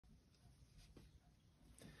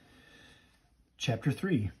Chapter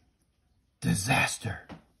 3. Disaster.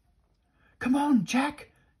 "Come on,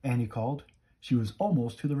 Jack," Annie called. She was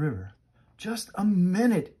almost to the river. "Just a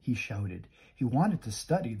minute," he shouted. He wanted to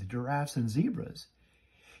study the giraffes and zebras.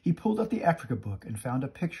 He pulled out the Africa book and found a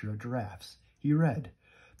picture of giraffes. He read,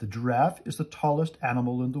 "The giraffe is the tallest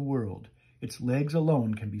animal in the world. Its legs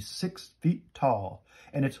alone can be 6 feet tall,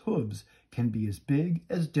 and its hooves can be as big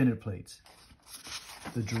as dinner plates.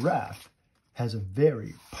 The giraffe has a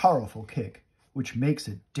very powerful kick, which makes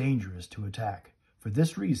it dangerous to attack. For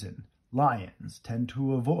this reason, lions tend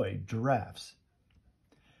to avoid giraffes."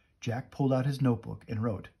 Jack pulled out his notebook and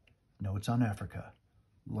wrote, "Notes on Africa.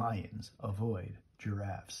 Lions avoid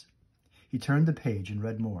giraffes." He turned the page and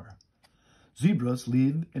read more. "Zebras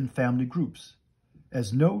live in family groups.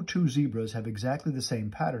 As no two zebras have exactly the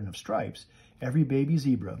same pattern of stripes, every baby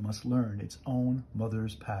zebra must learn its own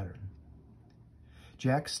mother's pattern."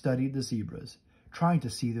 Jack studied the zebras, trying to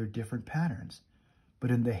see their different patterns,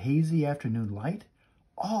 but in the hazy afternoon light,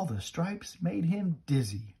 all the stripes made him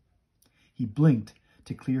dizzy. He blinked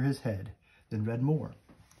to clear his head, then read more.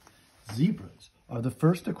 "Zebras are the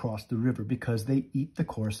first to cross the river because they eat the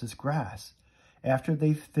coarsest grass. After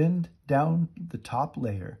they've thinned down the top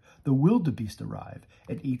layer, the wildebeest arrive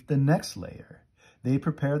and eat the next layer. They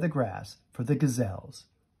prepare the grass for the gazelles,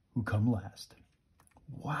 who come last."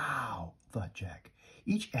 "Wow," thought Jack.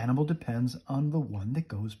 "Each animal depends on the one that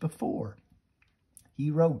goes before." He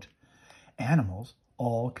wrote, "Animals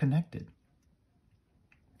all connected."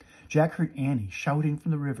 Jack heard Annie shouting from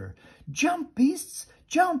the river, "Jump, beasts,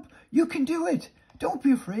 jump! You can do it! Don't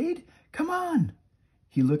be afraid! Come on!"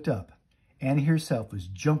 He looked up. Annie herself was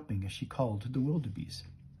jumping as she called to the wildebeest.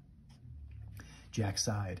 Jack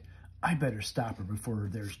sighed. "I better stop her before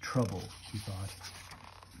there's trouble," he thought.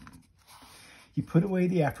 He put away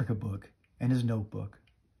the Africa book and his notebook,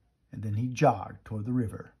 and then he jogged toward the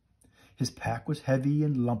river. His pack was heavy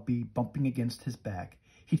and lumpy, bumping against his back.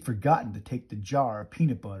 He'd forgotten to take the jar of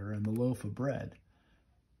peanut butter and the loaf of bread.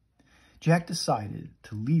 Jack decided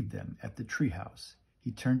to leave them at the treehouse.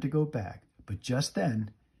 He turned to go back, but just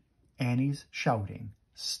then, Annie's shouting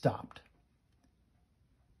stopped.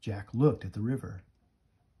 Jack looked at the river.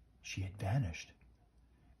 She had vanished.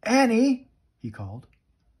 "Annie!" he called.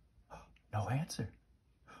 No answer.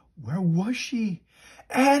 Where was she?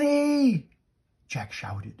 "Annie!" Jack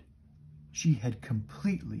shouted. She had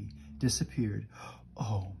completely disappeared.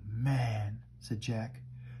 "Oh, man," said Jack.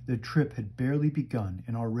 The trip had barely begun,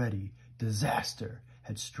 and already disaster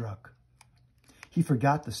had struck. He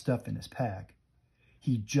forgot the stuff in his pack.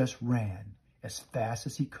 He just ran as fast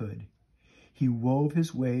as he could. He wove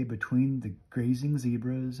his way between the grazing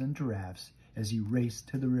zebras and giraffes as he raced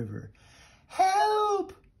to the river.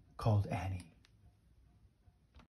 "Help!" called Annie.